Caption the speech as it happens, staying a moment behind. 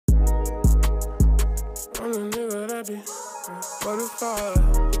I'm the nigga that be butterfly.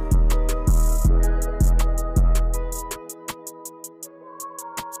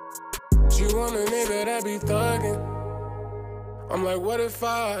 She want a nigga that be thuggin'. I'm like, what if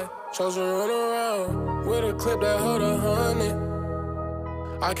I chose to run around with a clip that hold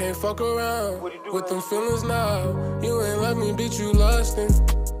 100? I can't fuck around with them feelings now. You ain't let me beat you lustin'.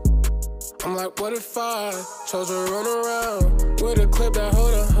 I'm like, what if I chose to run around with a clip that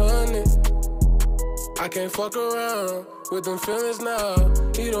hold 100? I can't fuck around with them feelings now.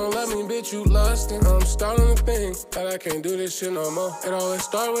 You don't let me, bitch, you lustin'. I'm starting to think that I can't do this shit no more. It always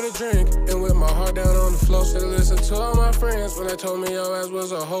start with a drink and with my heart down on the floor. Still listen to all my friends when they told me your ass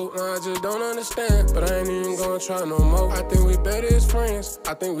was a hoe. Now I just don't understand, but I ain't even gonna try no more. I think we better as friends.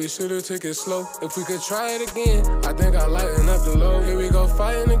 I think we should've took it slow. If we could try it again, I think I'd lighten up the load. Here we go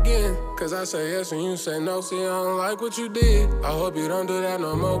fighting again, cause I say yes and you say no. See, I don't like what you did. I hope you don't do that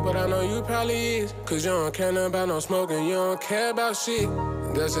no more, but I know you probably is. Cause you don't care nothing about no smoking, you don't care about shit.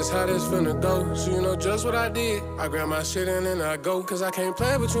 That's just how this finna go. So you know just what I did. I grab my shit and then I go. Cause I can't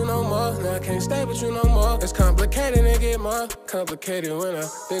play with you no more. Now I can't stay with you no more. It's complicated and get more complicated when I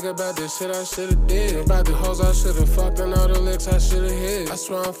think about this shit I should've did. About the hoes I should've fucked and all the licks I should've hit. I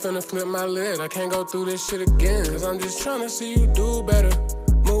swear I'm finna flip my lid. I can't go through this shit again. Cause I'm just tryna see you do better.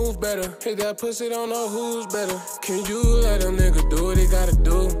 Move better. Hit that pussy, don't know who's better. Can you let a nigga do what he gotta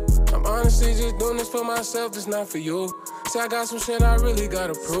do? I'm honestly just doing this for myself, it's not for you. See, I got some shit I really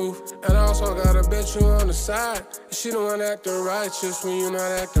gotta prove. And I also got a bitch you on the side. She the one acting righteous when you not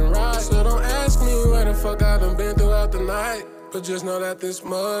acting right. So don't ask me where the fuck I done been throughout the night. But just know that this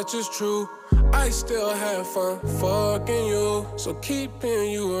much is true. I still have fun fucking you. So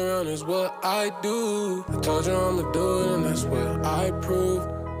keeping you around is what I do. I told you I'ma do it and that's what I prove.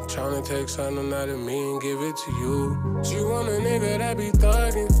 I'm tryna take something out of me and give it to you. She want a nigga that be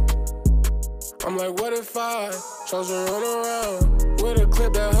thuggin'. I'm like, what if I chose to run around with a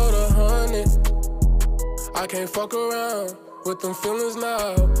clip that hold 100? I can't fuck around with them feelings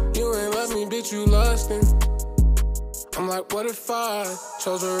now. You ain't let me, bitch, you lustin'. I'm like, what if I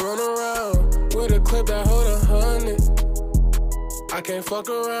chose to run around with a clip that hold 100? I can't fuck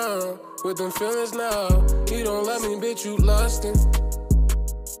around with them feelings now. You don't let me, bitch, you lustin'.